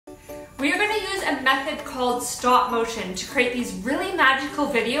We are going to use a method called stop motion to create these really magical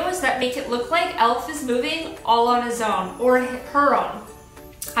videos that make it look like Elf is moving all on his own, or her own.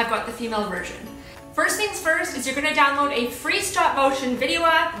 I've got the female version. First things first is you're going to download a free stop motion video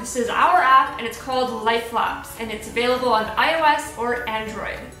app. This is our app and it's called Lapse, and it's available on iOS or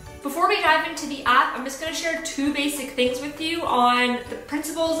Android. Before we dive into the app, I'm just going to share two basic things with you on the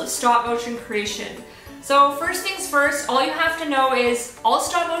principles of stop motion creation. So first things first, all you have to know is all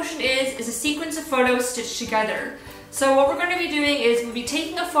stop motion is a sequence of photos stitched together. So what we're going to be doing is we'll be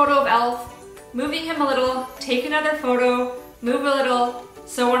taking a photo of Elf, moving him a little, take another photo, move a little,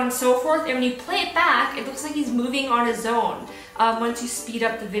 so on and so forth, and when you play it back, it looks like he's moving on his own once you speed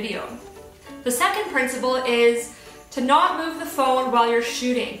up the video. The second principle is to not move the phone while you're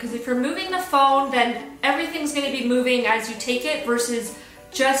shooting, because if you're moving the phone, then everything's going to be moving as you take it versus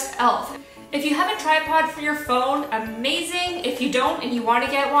just Elf. If you have a tripod for your phone, amazing. If you don't and you want to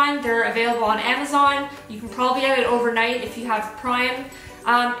get one, they're available on Amazon. You can probably get it overnight if you have Prime.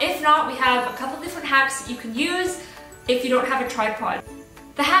 If not, we have a couple different hacks that you can use if you don't have a tripod.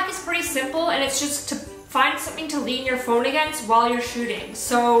 The hack is pretty simple, and it's just to find something to lean your phone against while you're shooting.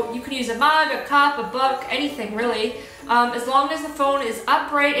 So you can use a mug, a cup, a book, anything really, as long as the phone is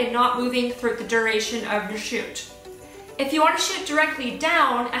upright and not moving throughout the duration of your shoot. If you want to shoot directly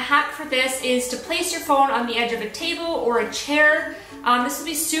down, a hack for this is to place your phone on the edge of a table or a chair. This will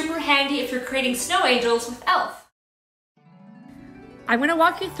be super handy if you're creating snow angels with Elf. I'm going to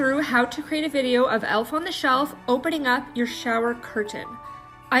walk you through how to create a video of Elf on the shelf opening up your shower curtain.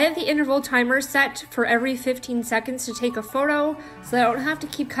 I have the interval timer set for every 15 seconds to take a photo, so that I don't have to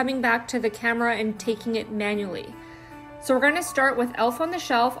keep coming back to the camera and taking it manually. So we're going to start with Elf on the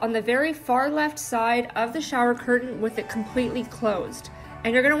shelf on the very far left side of the shower curtain with it completely closed.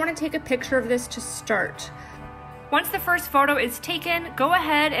 And you're going to want to take a picture of this to start. Once the first photo is taken, go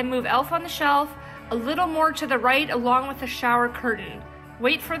ahead and move Elf on the shelf a little more to the right along with the shower curtain.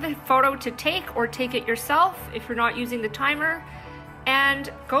 Wait for the photo to take, or take it yourself if you're not using the timer,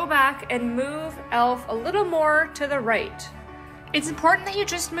 and go back and move Elf a little more to the right. It's important that you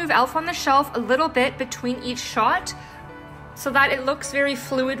just move Elf on the shelf a little bit between each shot, so that it looks very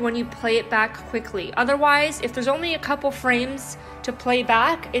fluid when you play it back quickly. Otherwise, if there's only a couple frames to play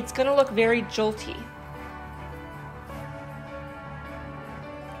back, it's going to look very jolty.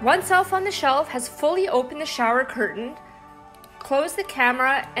 Once Elf on the shelf has fully opened the shower curtain, close the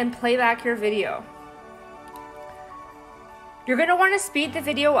camera and play back your video. You're going to want to speed the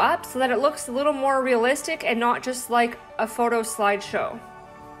video up so that it looks a little more realistic and not just like a photo slideshow.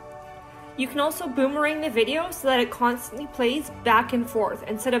 You can also boomerang the video so that it constantly plays back and forth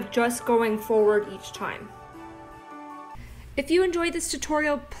instead of just going forward each time. If you enjoyed this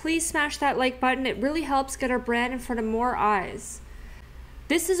tutorial, please smash that like button. It really helps get our brand in front of more eyes.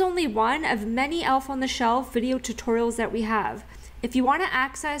 This is only one of many Elf on the Shelf video tutorials that we have. If you want to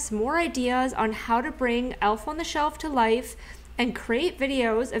access more ideas on how to bring Elf on the Shelf to life and create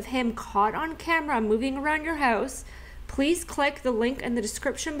videos of him caught on camera moving around your house, please click the link in the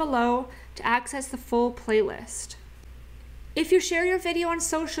description below to access the full playlist. If you share your video on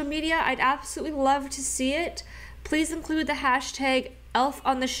social media, I'd absolutely love to see it. Please include the hashtag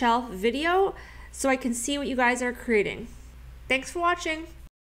ElfOnTheShelfVideo so I can see what you guys are creating. Thanks for watching.